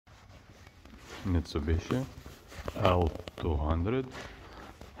Mitsubishi L200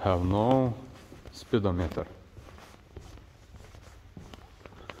 have no speedometer.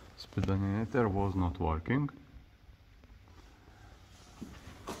 Speedometer was not working,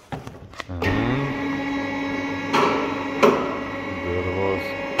 and there was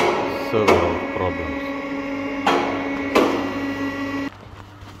several problems.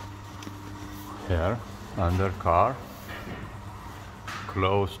 Here under car,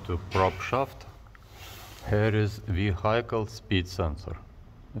 close to prop shaft, here is vehicle speed sensor,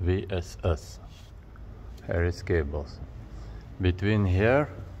 VSS. Here is cables. Between here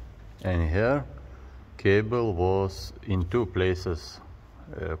and here, cable was in two places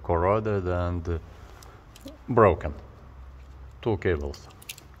corroded and broken. Two cables.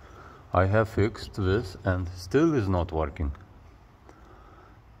 I have fixed this and still is not working.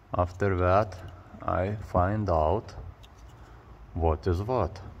 After that, I find out what is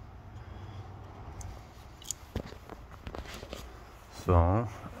what. So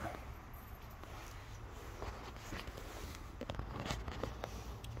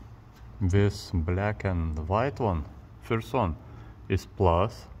this black and white one, first one, is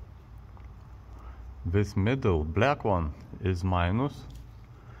plus. This middle black one is minus.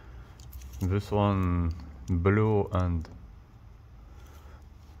 This one blue and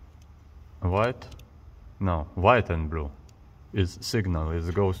white, no, white and blue is signal,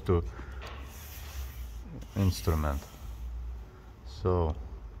 it goes to instrument. So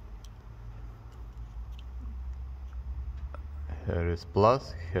here is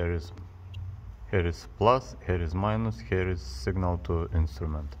plus, here is plus, here is minus, here is signal to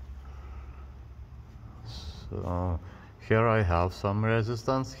instrument. So here I have some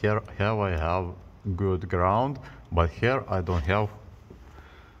resistance, here I have good ground, but here I don't have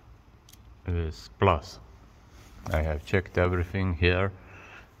this plus. I have checked everything. Here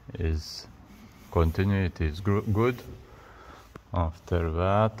is continuity is good. After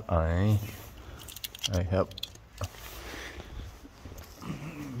that I have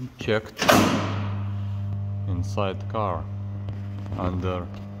checked inside car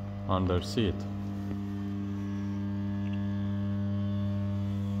under seat.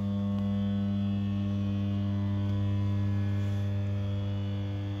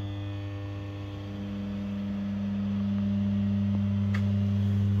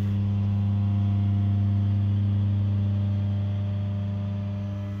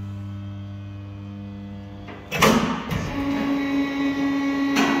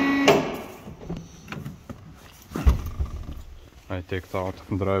 I take out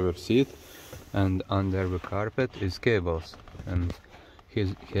driver seat, and under the carpet is cables, and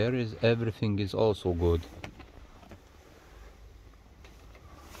here is everything is also good.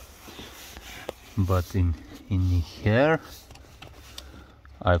 But in here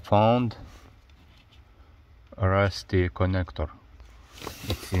I found a rusty connector.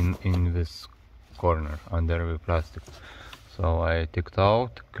 It's in this corner under the plastic. So I took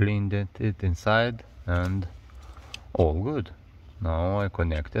out, cleaned it inside, and all good. Now I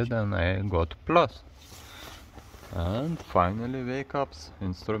connected and I got plus. And finally wake up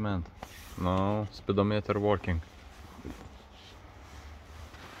instrument. Now speedometer working.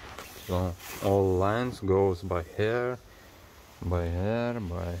 So all lines goes by here, by here,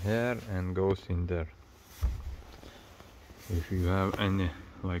 by here, and goes in there. If you have any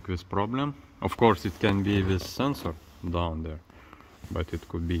like this problem, of course it can be this sensor down there, but it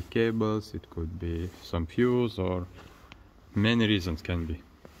could be cables, it could be some fuse, or many reasons can be.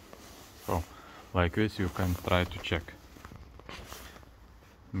 So like this you can try to check.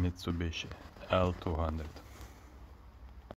 Mitsubishi L200.